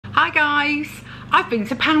Hi guys, I've been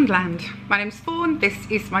to Poundland. My name's Fawn, this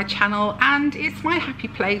is my channel and it's my happy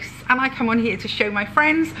place, and I come on here to show my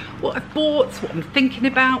friends what I've bought, what I'm thinking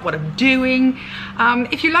about, what I'm doing.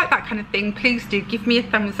 If you like that kind of thing, please do give me a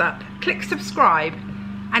thumbs up, click subscribe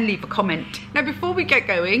and leave a comment. Now before we get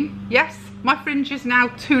going, yes, my fringe is now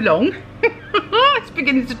too long. It's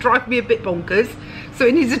beginning to drive me a bit bonkers, so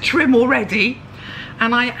it needs a trim already.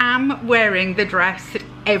 And I am wearing the dress that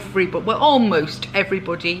everybody, well, almost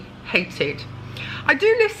everybody hated. I do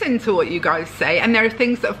listen to what you guys say, and there are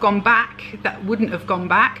things that have gone back that wouldn't have gone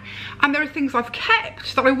back, and there are things I've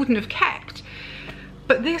kept that I wouldn't have kept.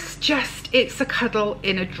 But this just, it's a cuddle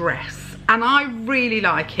in a dress, and I really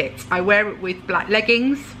like it. I wear it with black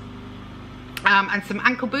leggings and some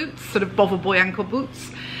ankle boots, sort of bother boy ankle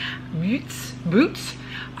boots.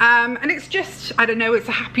 And it's just, I don't know, it's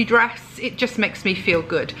a happy dress. It just makes me feel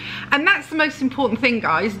good. And that's the most important thing,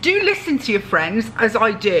 guys. Do listen to your friends, as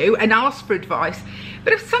I do, and ask for advice.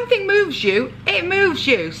 But if something moves you, it moves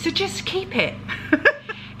you. So just keep it.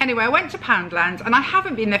 Anyway, I went to Poundland, and I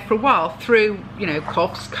haven't been there for a while through, you know,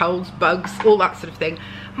 coughs, colds, bugs, all that sort of thing.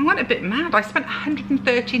 I went a bit mad. I spent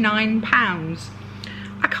 £139.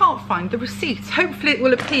 I can't find the receipts. Hopefully it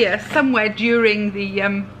will appear somewhere during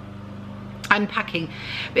the unpacking,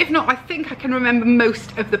 but if not, I think I can remember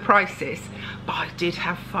most of the prices. But I did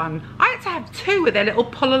have fun. I had to have two of their little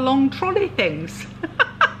pull along trolley things.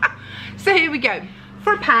 So here we go.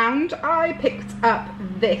 For £1 I picked up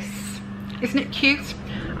this. Isn't it cute?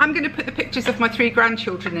 I'm going to put the pictures of my 3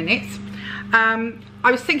 grandchildren in it. I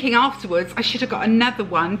was thinking afterwards I should have got another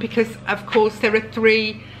one, because of course there are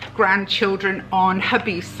 3 grandchildren on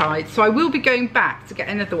hubby's side, so I will be going back to get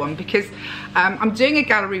another one, because I'm doing a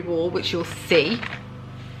gallery wall, which you'll see,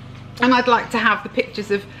 and I'd like to have the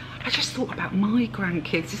pictures of, I just thought about my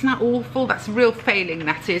grandkids. Isn't that awful? That's a real failing,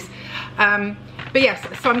 that is. But yes,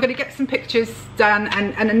 so I'm going to get some pictures done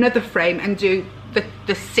and another frame and do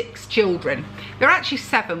the 6 children. There are actually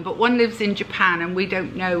 7, but one lives in Japan and we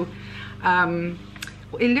don't know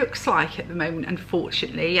what it looks like at the moment,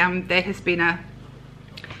 unfortunately. There has been a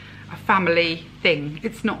family thing.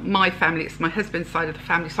 It's not my family, it's my husband's side of the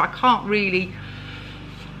family, so I can't really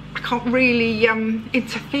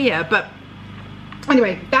interfere. But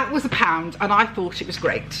anyway, that was £1 and I thought it was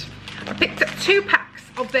great. I picked up 2 packs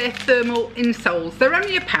of their thermal insoles. They're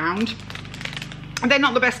only £1 and they're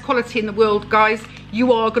not the best quality in the world, guys.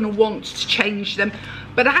 You are going to want to change them,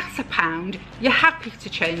 but at £1 you're happy to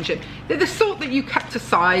change them. They're the sort that you cut to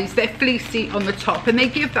size. They're fleecy on the top and they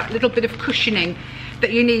give that little bit of cushioning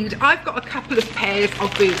that you need. I've got a couple of pairs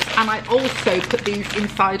of boots, and I also put these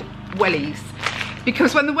inside wellies,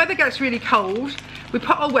 because when the weather gets really cold we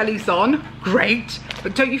put our wellies on, great,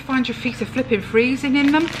 but don't you find your feet are flipping freezing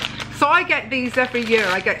in them? So I get these every year.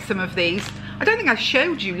 I get some of these. I don't think I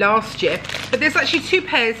showed you last year, but there's actually 2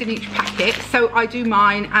 pairs in each packet, so I do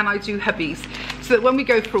mine and I do hubby's, so that when we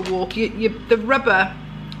go for a walk, the rubber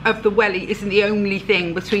of the welly isn't the only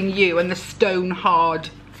thing between you and the stone hard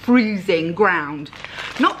freezing ground.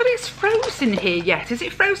 Not that it's frozen here yet. Is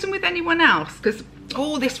it frozen with anyone else? Because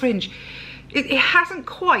all this fringe, it hasn't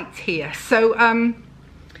quite here. So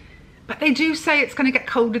but they do say it's going to get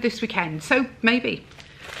colder this weekend, so maybe.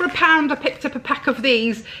 For £1 I picked up a pack of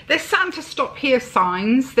these. They're Santa stop here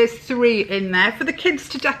signs. There's 3 in there for the kids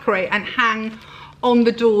to decorate and hang on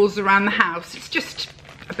the doors around the house. It's just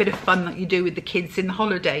a bit of fun that you do with the kids in the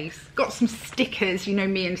holidays. Got some stickers, you know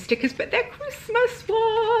me and stickers, but they're Christmas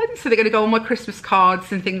ones, so they're going to go on my Christmas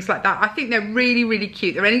cards and things like that. I think they're really, really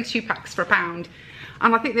cute. They're only 2 packs for £1,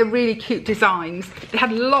 and I think they're really cute designs. They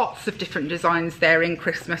had lots of different designs there in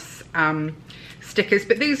Christmas stickers,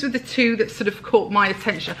 but these were the 2 that sort of caught my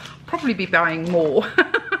attention. I'll probably be buying more.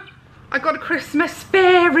 I got a Christmas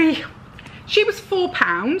fairy. She was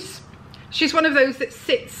 £4. She's one of those that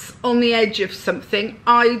sits on the edge of something.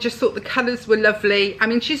 I just thought the colours were lovely. I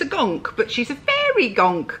mean, she's a gonk, but she's a fairy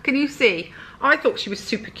gonk. Can you see? I thought she was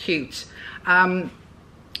super cute.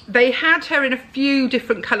 They had her in a few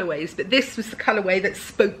different colourways, but this was the colourway that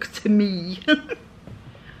spoke to me.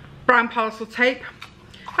 Brown parcel tape.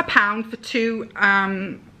 £1 for 2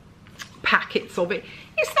 packets of it.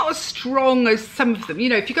 It's not as strong as some of them. You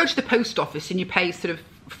know, if you go to the post office and you pay sort of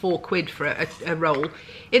 £4 for a roll,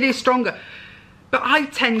 it is stronger. But I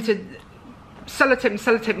tend to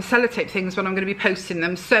sellotape things when I'm going to be posting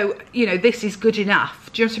them, so you know, this is good enough.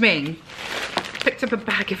 Do you know what I mean? Picked up a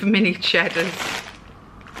bag of mini cheddars.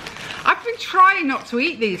 I've been trying not to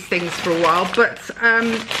eat these things for a while, but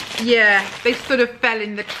yeah, they sort of fell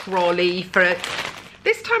in the trolley for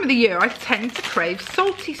this time of the year. I tend to crave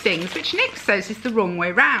salty things, which Nick says is the wrong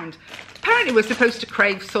way round. Apparently we're supposed to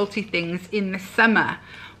crave salty things in the summer,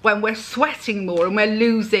 when we're sweating more and we're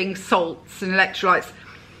losing salts and electrolytes.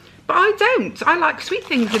 But I don't. I like sweet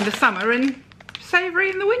things in the summer and savoury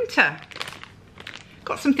in the winter.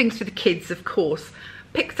 Got some things for the kids, of course.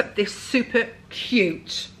 Picked up this super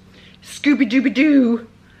cute Scooby-Dooby-Doo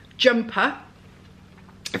jumper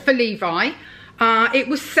for Levi. It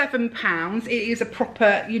was £7. It is a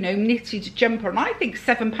proper, you know, knitted jumper, and I think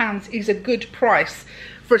 £7 is a good price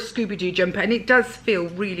for a Scooby-Doo jumper, and it does feel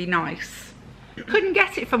really nice. Couldn't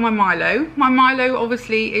get it for my Milo. My Milo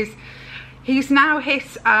obviously is, he's now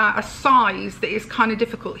hit a size that is kind of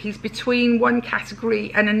difficult. He's between one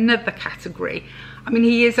category and another category. I mean,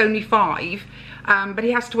 he is only 5, but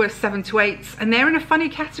he has to wear 7 to 8s, and they're in a funny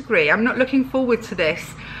category. I'm not looking forward to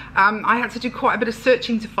this. I had to do quite a bit of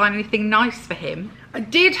searching to find anything nice for him. I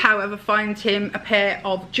did, however, find him a pair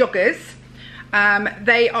of joggers.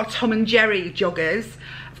 They are Tom and Jerry joggers.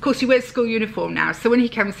 Of course, he wears school uniform now, so when he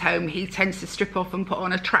comes home, he tends to strip off and put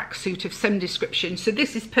on a tracksuit of some description. So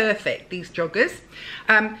this is perfect, these joggers.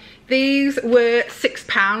 These were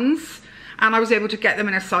 £6, and I was able to get them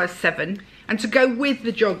in a size 7. And to go with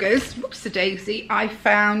the joggers, whoops-a-daisy, I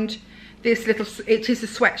found this little, it is a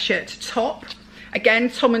sweatshirt top. Again,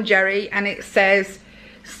 Tom and Jerry, and it says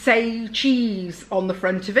 "Say Cheese" on the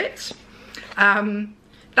front of it.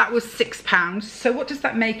 That was £6. So what does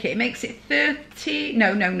that make it? It makes it 30,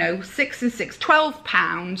 no, 6 and 6,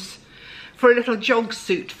 £12 for a little jog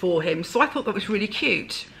suit for him. So I thought that was really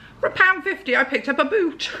cute. For £1.50, I picked up a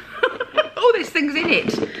boot. Oh, there's things in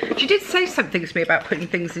it. She did say something to me about putting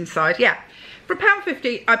things inside. Yeah. For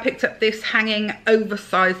 £1.50, I picked up this hanging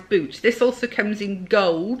oversized boot. This also comes in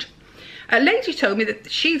gold. A lady told me that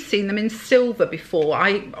she'd seen them in silver before.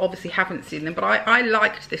 I obviously haven't seen them, but I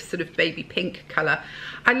liked this sort of baby pink colour.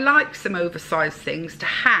 I like some oversized things to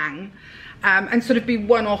hang and sort of be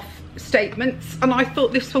one-off statements, and I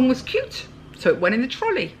thought this one was cute, so it went in the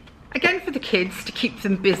trolley. Again, for the kids, to keep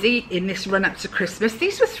them busy in this run-up to Christmas,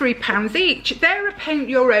 these were £3 each. They're a paint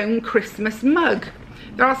your own Christmas mug.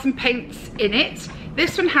 There are some paints in it.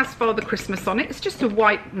 This one has Father Christmas on it. It's just a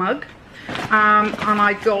white mug. And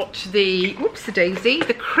I got the, whoops-a-daisy,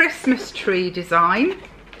 the Christmas tree design.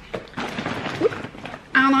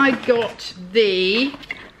 And I got the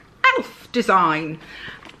elf design.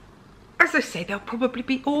 As I say, they'll probably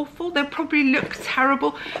be awful. They'll probably look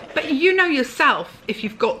terrible. But you know yourself, if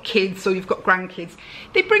you've got kids or you've got grandkids,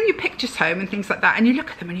 they bring you pictures home and things like that, and you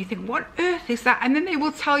look at them and you think, what on earth is that? And then they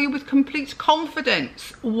will tell you with complete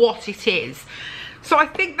confidence what it is. So I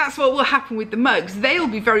think that's what will happen with the mugs. They'll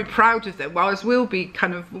be very proud of them, whereas we'll be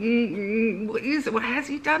kind of, what is it? What has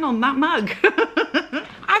he done on that mug?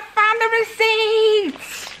 I found the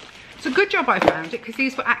receipt! It's a good job I found it, because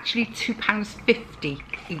these were actually £2.50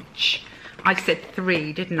 each. I said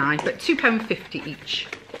 3, didn't I? But £2.50 each.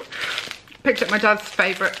 Picked up my dad's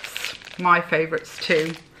favourites, my favourites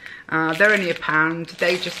too. They're only £1.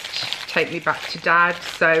 They just take me back to dad,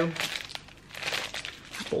 so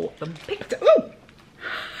I bought them. Picked up, ooh!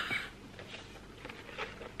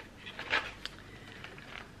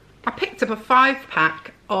 I picked up a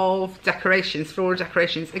 5-pack of decorations, floral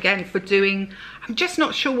decorations, again for doing, I'm just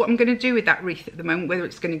not sure what I'm going to do with that wreath at the moment, whether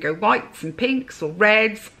it's going to go whites and pinks or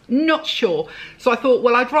reds, not sure. So I thought,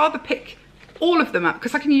 well, I'd rather pick all of them up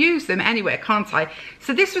because I can use them anywhere, can't I?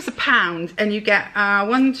 So this was £1, and you get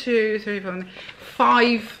 1, 2, 3, 4,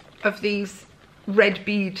 5 of these red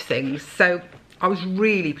bead things. So I was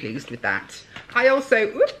really pleased with that. I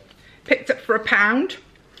also picked up for £1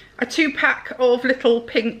 a 2-pack of little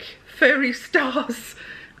pink furry stars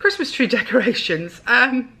Christmas tree decorations.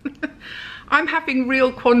 I'm having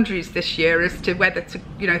real quandaries this year as to whether to,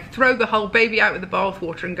 you know, throw the whole baby out with the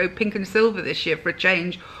bathwater and go pink and silver this year for a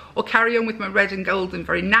change, or carry on with my red and gold and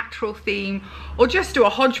very natural theme, or just do a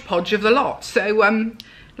hodgepodge of the lot. So I'll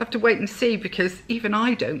have to wait and see, because even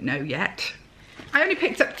I don't know yet. I only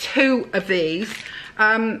picked up 2 of these.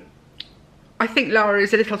 I think Lara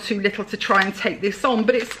is a little too little to try and take this on,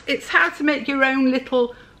 but it's how to make your own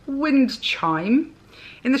little wind chime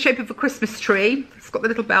in the shape of a Christmas tree. It's got the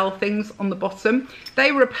little bell things on the bottom.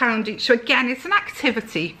 They were £1 each. So again, it's an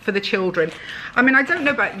activity for the children. I mean, I don't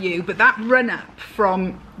know about you, but that run up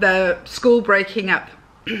from the school breaking up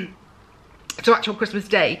to actual Christmas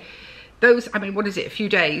Day, those, I mean, what is it, a few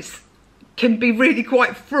days, can be really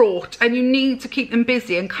quite fraught, and you need to keep them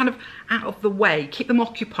busy and kind of out of the way, keep them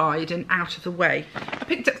occupied and out of the way. I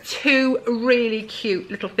picked up 2 really cute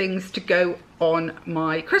little things to go on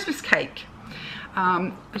my Christmas cake.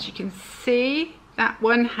 As you can see, that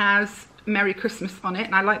one has Merry Christmas on it,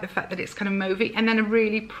 and I like the fact that it's kind of mauvey, and then a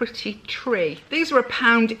really pretty tree. These were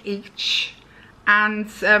 £1 each, and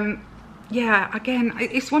yeah, again,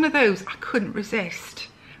 it's one of those I couldn't resist.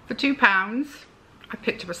 For £2, I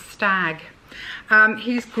picked up a stag.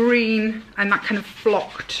 He's green and that kind of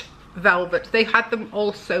flocked velvet. They had them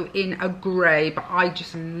also in a grey, but I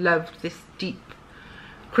just loved this deep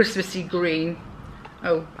Christmassy green.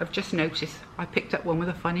 Oh, I've just noticed I picked up one with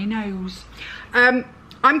a funny nose. I'm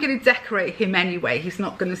going to decorate him anyway. He's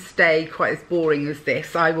not going to stay quite as boring as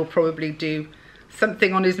this. I will probably do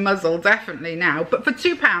something on his muzzle, definitely now. But for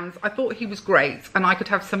 £2, I thought he was great and I could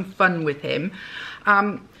have some fun with him.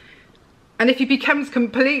 And if he becomes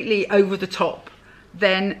completely over the top,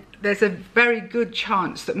 then there's a very good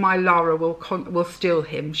chance that my Lara will steal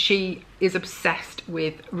him. She is obsessed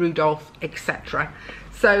with Rudolph, etc.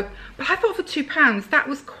 So, but I thought for £2, that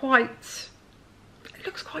was quite, it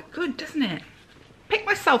looks quite good, doesn't it? Picked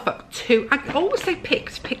myself up two, I always say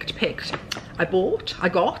picked. I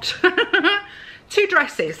got 2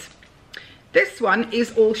 dresses. This one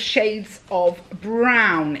is all shades of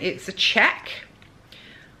brown. It's a check,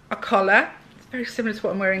 a collar. It's very similar to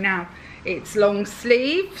what I'm wearing now. It's long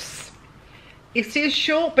sleeves. It is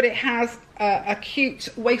short, but it has a cute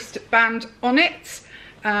waistband on it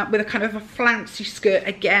with a kind of a flouncy skirt.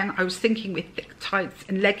 Again, I was thinking with thick tights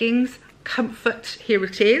and leggings. Comfort, here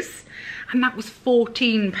it is. And that was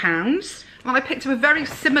 £14. And I picked up a very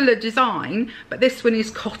similar design, but this one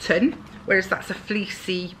is cotton, whereas that's a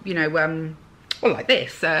fleecy, you know, well, like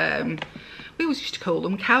this. We always used to call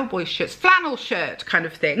them cowboy shirts, flannel shirt kind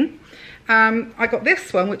of thing. I got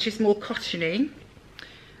this one, which is more cottony.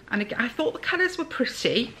 And again, I thought the colours were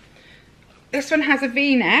pretty. This one has a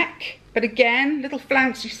V-neck, but again, little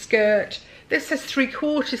flouncy skirt. This has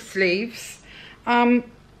 3/4 sleeves.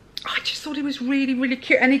 I just thought it was really, really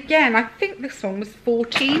cute. And again, I think this one was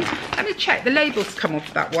 14. Let me check, the labels come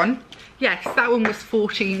off that one. Yes, that one was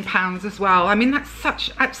 £14 as well. I mean, that's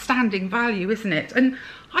such outstanding value, isn't it? And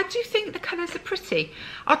I do think the colours are pretty.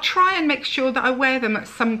 I'll try and make sure that I wear them at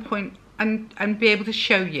some point and be able to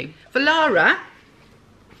show you. For Lara,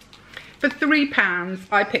 for £3,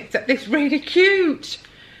 I picked up this really cute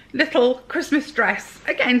little Christmas dress.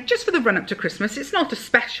 Again, just for the run up to Christmas. It's not a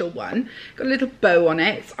special one. Got a little bow on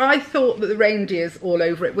it. I thought that the reindeers all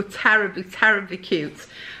over it were terribly, terribly cute.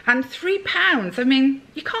 And £3, I mean,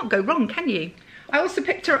 you can't go wrong, can you? I also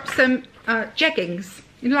picked her up some jeggings,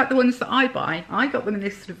 you know, like the ones that I buy. I got them in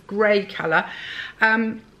this sort of grey colour.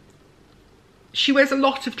 She wears a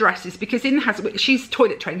lot of dresses because she's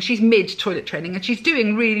toilet training, she's mid toilet training, and she's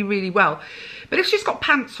doing really, really well. But if she's got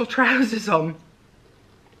pants or trousers on,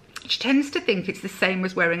 she tends to think it's the same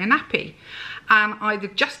as wearing a nappy and either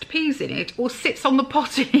just pees in it or sits on the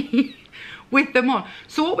potty with them on.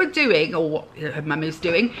 So what we're doing, or what her mum is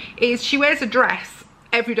doing, is she wears a dress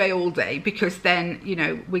every day, all day, because then, you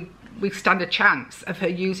know, we stand a chance of her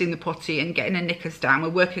using the potty and getting her knickers down. We're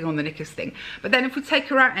working on the knickers thing. But then if we take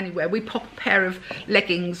her out anywhere, we pop a pair of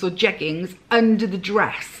leggings or jeggings under the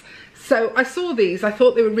dress. So I saw these, I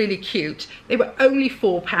thought they were really cute. They were only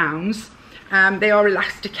 £4. They are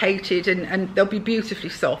elasticated and they'll be beautifully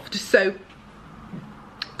soft. So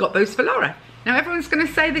got those for Lara. Now everyone's going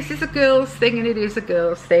to say this is a girl's thing, and it is a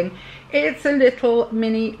girl's thing. It's a little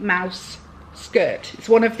Minnie Mouse skirt. It's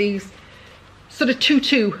one of these sort of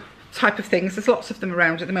tutu type of things. There's lots of them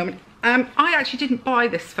around at the moment. I actually didn't buy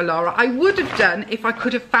this for Lara. I would have done if I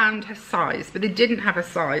could have found her size, but they didn't have a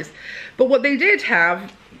size. But what they did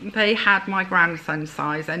have, they had my grandson's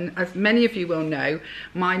size, and as many of you will know,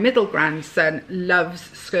 my middle grandson loves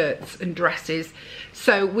skirts and dresses.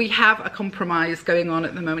 So we have a compromise going on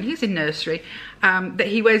at the moment. He's in nursery, that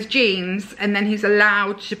he wears jeans and then he's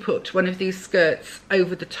allowed to put one of these skirts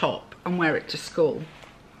over the top and wear it to school.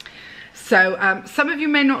 So some of you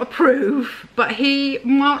may not approve, but he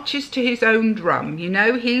marches to his own drum, you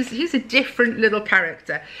know. He's a different little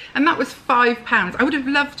character. And that was £5. I would have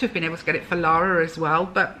loved to have been able to get it for Lara as well,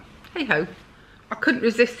 but hey ho. I couldn't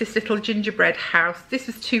resist this little gingerbread house. This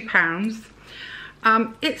was £2.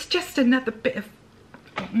 It's just another bit of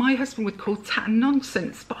what my husband would call tat and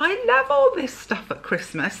nonsense, but I love all this stuff at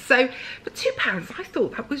Christmas. So for £2, I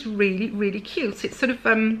thought that was really, really cute. It's sort of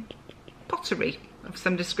pottery of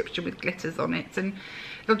some description with glitters on it, and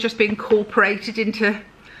it'll just be incorporated into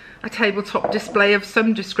a tabletop display of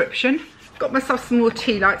some description. Got myself some more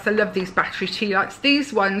tea lights. I love these battery tea lights.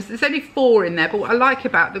 These ones, there's only 4 in there, but what I like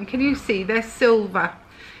about them, can you see, they're silver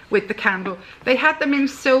with the candle. They had them in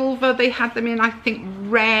silver, they had them in, I think,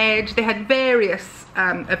 red. They had various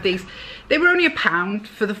of these. They were only £1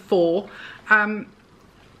 for the 4.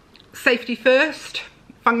 Safety first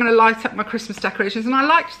if I'm going to light up my Christmas decorations, and I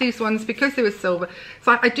liked these ones because they were silver.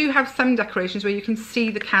 So I do have some decorations where you can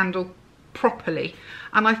see the candle properly,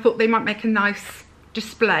 and I thought they might make a nice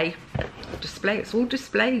display. It's all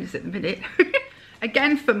displays at the minute.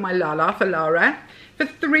 again from my Lala for Lara. For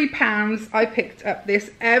 £3 I picked up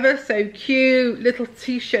this ever so cute little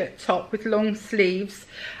t-shirt top with long sleeves.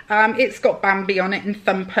 It's got Bambi on it and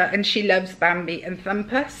Thumper, and she loves Bambi and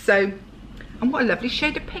Thumper, so, and what a lovely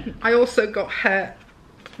shade of pink. I also got her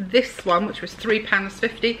this one, which was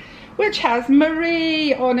 £3.50, which has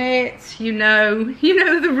Marie on it. You know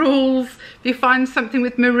the rules. If you find something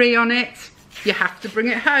with Marie on it, you have to bring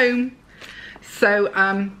it home. So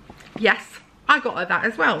yes, I got her that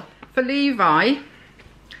as well. For Levi,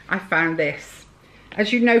 I found this.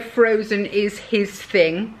 As you know, Frozen is his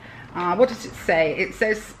thing. What does it say? It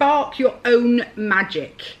says spark your own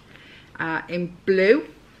magic in blue.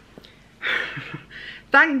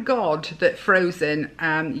 Thank God that Frozen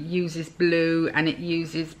uses blue, and it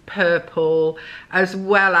uses purple, as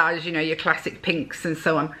well as, you know, your classic pinks and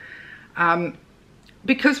so on.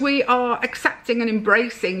 Because we are accepting and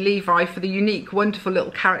embracing Levi for the unique, wonderful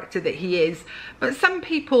little character that he is. But some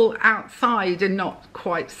people outside are not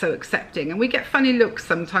quite so accepting, and we get funny looks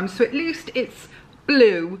sometimes. So at least it's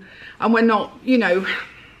blue, and we're not, you know,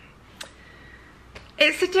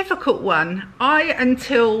 it's a difficult one.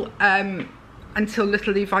 Until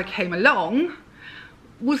little Levi came along,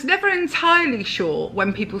 was never entirely sure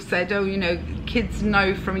when people said, oh, you know, kids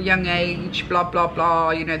know from a young age, blah, blah,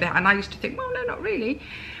 blah, you know, and I used to think, well, no, not really.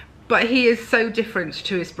 But he is so different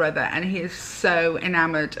to his brother, and he is so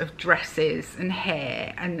enamoured of dresses and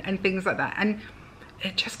hair and things like that. And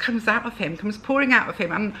it just comes out of him, comes pouring out of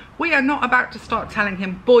him. And we are not about to start telling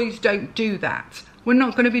him, boys don't do that. We're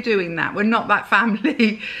not going to be doing that. We're not that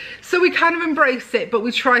family. So we kind of embrace it, but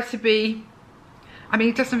we try to be, I mean,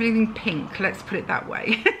 he doesn't have anything pink, let's put it that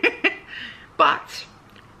way. But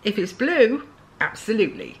if it's blue,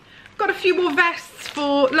 absolutely. Got a few more vests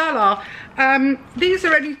for Lala. These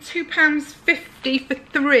are only £2.50 for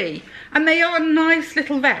 3. And they are nice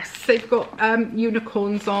little vests. They've got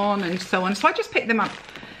unicorns on and so on. So I just picked them up.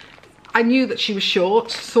 I knew that she was short,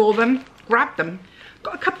 saw them, grabbed them.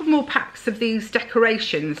 Got a couple more packs of these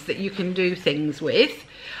decorations that you can do things with.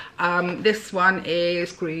 This one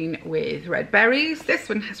is green with red berries. This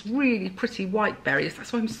one has really pretty white berries.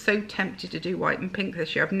 That's why I'm so tempted to do white and pink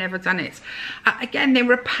this year. I've never done it. Again, they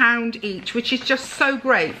were £1 each, which is just so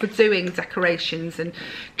great for doing decorations and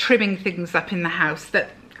trimming things up in the house,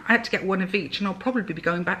 that I had to get one of each, and I'll probably be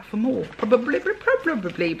going back for more. Probably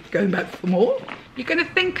going back for more. You're going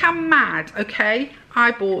to think I'm mad, okay?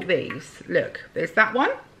 I bought these. Look, there's that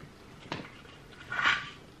one.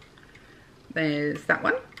 There's that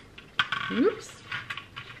one. Oops.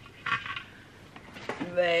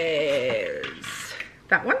 There's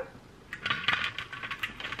that one.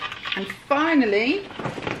 And finally,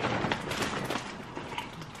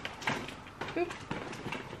 oops,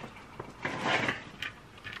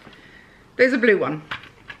 there's a blue one.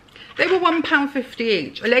 They were £1.50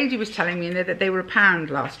 each. A lady was telling me that they were £1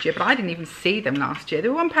 last year, but I didn't even see them last year. They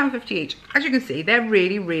were £1.50 each. As you can see, they're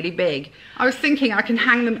really, really big. I was thinking I can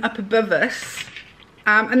hang them up above us.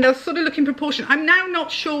 And they'll sort of look in proportion. I'm now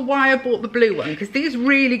not sure why I bought the blue one, because these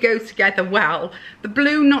really go together well. The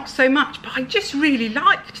blue not so much, but I just really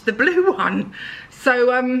liked the blue one.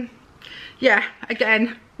 So yeah,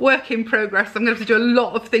 again, work in progress. I'm going to have to do a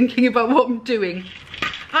lot of thinking about what I'm doing.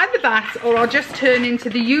 Either that, or I'll just turn into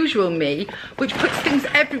the usual me, which puts things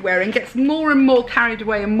everywhere and gets more and more carried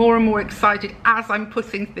away and more excited as I'm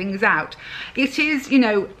putting things out. It is, you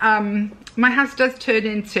know, my house does turn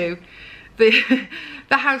into the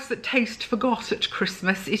house that taste forgot at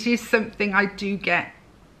Christmas. It is something I do get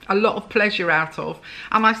a lot of pleasure out of,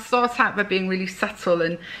 and I start out by being really subtle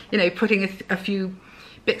and, you know, putting a few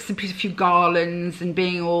bits and pieces, a few garlands, and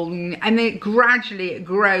being all, and then gradually it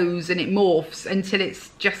grows and it morphs until it's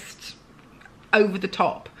just over the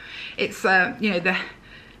top. It's you know,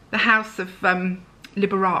 the house of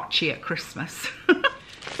Liberace at Christmas.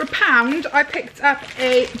 For £1 I picked up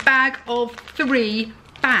a bag of 3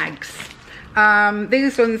 bags.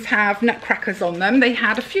 These ones have nutcrackers on them. They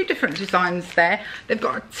had a few different designs there. They've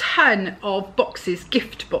got a ton of boxes,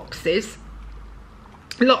 gift boxes,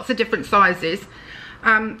 lots of different sizes,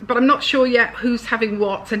 but I'm not sure yet who's having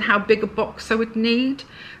what and how big a box I would need,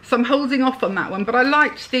 so I'm holding off on that one. But I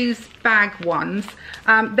liked these bag ones.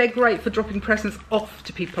 They're great for dropping presents off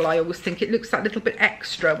to people. I always think it looks that little bit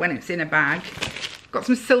extra when it's in a bag. Got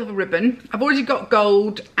some silver ribbon. I've already got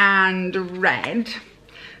gold and red.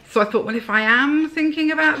 So I thought, well, if I am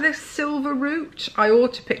thinking about this silver route, I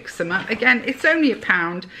ought to pick some up. Again, it's only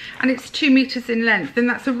 £1 and it's 2 meters in length, and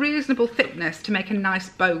that's a reasonable thickness to make a nice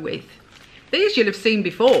bow with. These you'll have seen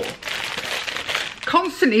before.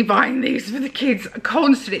 Constantly buying these for the kids,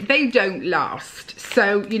 constantly. They don't last.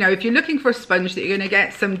 So, you know, if you're looking for a sponge that you're going to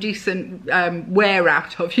get some decent wear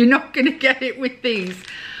out of, you're not going to get it with these.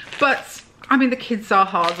 But, I mean, the kids are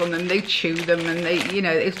hard on them. They chew them and they, you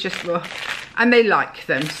know, it's just, and they like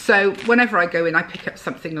them. So whenever I go in, I pick up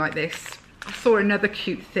something like this. I saw another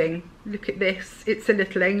cute thing. Look at this. It's a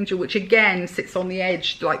little angel, which again sits on the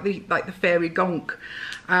edge like the fairy gonk.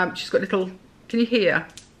 She's got little, can you hear?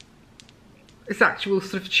 It's actual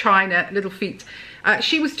sort of china little feet.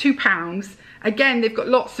 She was £2. Again, they've got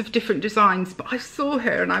lots of different designs, but I saw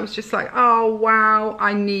her and I was just like, oh wow,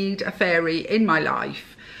 I need a fairy in my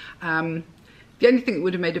life. The only thing that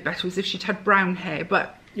would have made her better was if she'd had brown hair,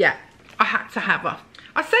 but yeah, I had to have her.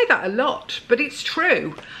 I say that a lot, but it's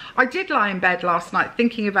true. I did lie in bed last night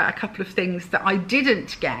thinking about a couple of things that I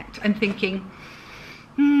didn't get and thinking,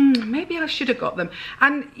 maybe I should have got them.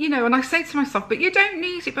 And, you know, and I say to myself, but you don't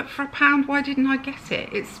need it, but for £1, why didn't I get it?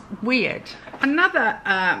 It's weird. Another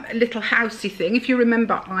little housey thing, if you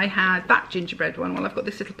remember, I had that gingerbread one. Well, I've got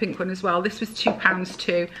this little pink one as well. This was £2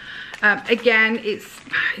 too. Again,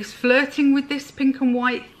 it's flirting with this pink and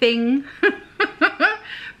white thing.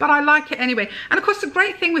 But I like it anyway. And of course, the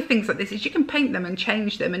great thing with things like this is you can paint them and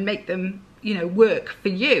change them and make them, you know, work for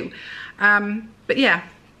you. But yeah,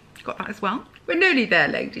 got that as well. We're nearly there,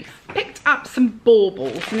 ladies. Picked up some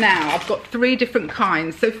baubles. Now, I've got 3 different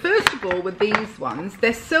kinds. So first of all, with these ones,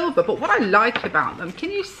 they're silver. But what I like about them, can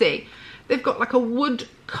you see? They've got like a wood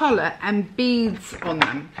colour and beads on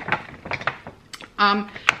them.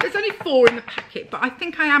 There's only 4 in the packet, but I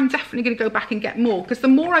think I am definitely going to go back and get more, because the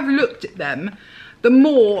more I've looked at them, the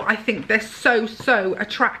more I think they're so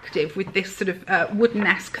attractive with this sort of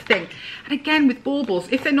wooden-esque thing. And again, with baubles,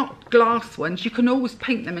 if they're not glass ones, you can always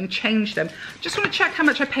paint them and change them. Just want to check how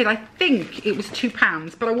much I paid. I think it was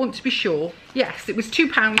 £2, but I want to be sure. Yes, it was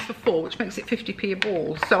 £2 for 4, which makes it 50p a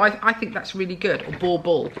ball. So I think that's really good. Or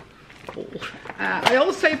bauble. I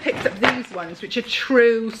also picked up these ones, which are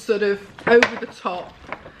true sort of over-the-top,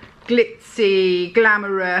 glitzy,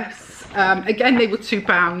 glamorous. Again, they were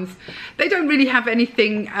 £2. They don't really have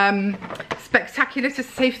anything spectacular to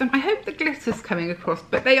say for them. I hope the glitter's coming across,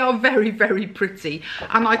 but they are very pretty,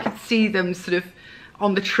 and I could see them sort of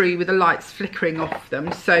on the tree with the lights flickering off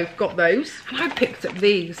them. So got those. And I picked up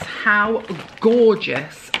these. How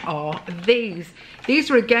gorgeous are these?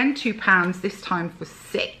 These are again £2, this time for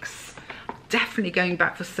 6. Definitely going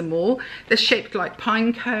back for some more. They're shaped like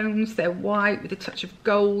pine cones. They're white with a touch of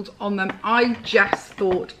gold on them. I just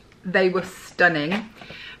thought they were stunning.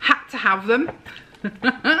 Had to have them.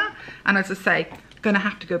 And as I say, gonna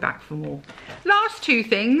have to go back for more. Last 2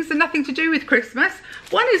 things are nothing to do with Christmas.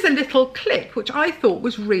 One is a little clip, which I thought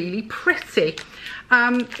was really pretty.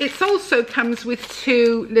 It also comes with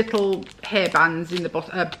 2 little hair bands in the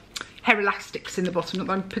bottom, hair elastics in the bottom. Not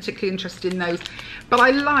that I'm particularly interested in those, but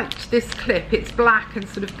I liked this clip. It's black and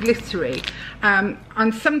sort of glittery,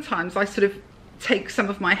 and sometimes I sort of take some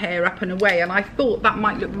of my hair up and away, and I thought that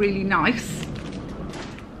might look really nice,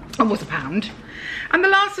 and was £1. And the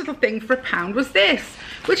last little thing for £1 was this,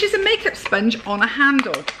 which is a makeup sponge on a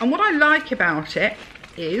handle. And what I like about it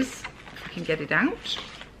is, if I can get it out,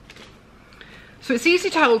 so it's easy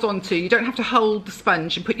to hold on to. You don't have to hold the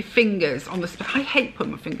sponge and put your fingers on the sponge. I hate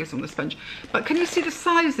putting my fingers on the sponge, but can you see the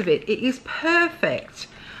size of it? It is perfect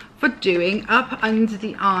for doing up under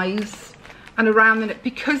the eyes and around the neck,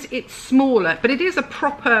 because it's smaller, but it is a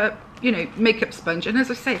proper, you know, makeup sponge. And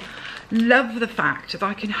as I say, love the fact that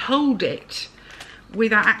I can hold it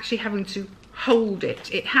without actually having to hold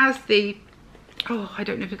it. It has the, oh, I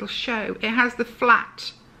don't know if it'll show, it has the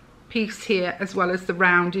flat piece here as well as the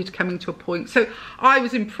rounded coming to a point. So I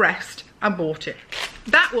was impressed and bought it.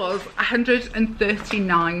 That was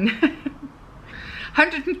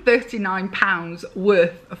 £139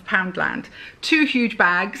 worth of Poundland. 2 huge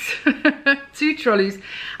bags, 2 trolleys,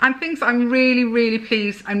 and things I'm really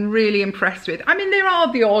pleased and really impressed with. I mean, there are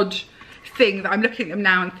the odd thing that I'm looking at them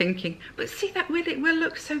now and thinking, but see, that it will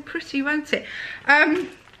look so pretty, won't it? I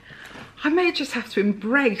may just have to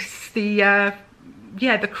embrace the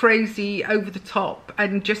yeah, the crazy over the top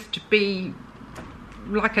and just be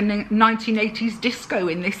like a 1980s disco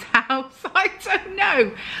in this house. I don't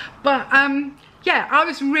know, but yeah, I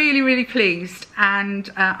was really pleased, and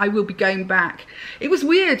I will be going back. It was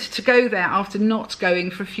weird to go there after not going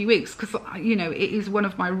for a few weeks, because, you know, it is one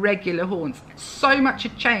of my regular haunts. So much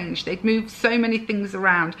had changed. They'd moved so many things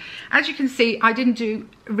around. As you can see, I didn't do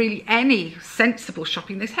really any sensible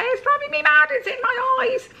shopping. This hair is driving me mad. It's in my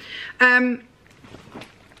eyes.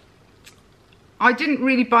 I didn't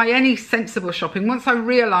really buy any sensible shopping. Once I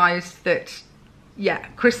realised that, yeah,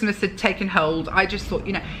 Christmas had taken hold, I just thought,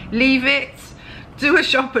 you know, leave it. Do a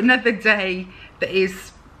shop another day that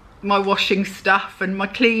is my washing stuff and my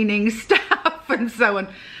cleaning stuff and so on.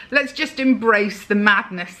 Let's just embrace the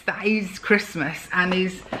madness that is Christmas and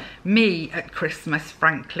is me at Christmas,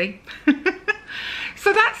 frankly.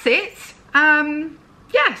 So that's it.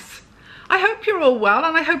 Yes, I hope you're all well,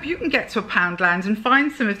 and I hope you can get to a Poundland and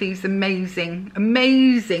find some of these amazing,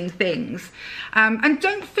 amazing things. And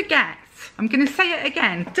don't forget, I'm going to say it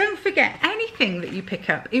again, don't forget anything that you pick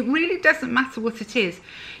up. It really doesn't matter what it is.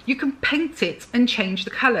 You can paint it and change the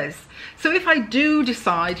colours. So if I do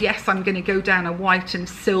decide, yes, I'm going to go down a white and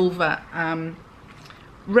silver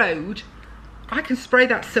road, I can spray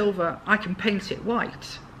that silver, I can paint it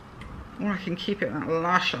white. Or I can keep it that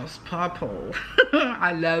luscious purple.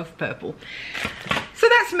 I love purple. So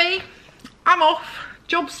that's me. I'm off.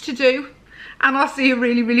 Jobs to do. And I'll see you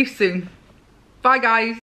really, really soon. Bye, guys.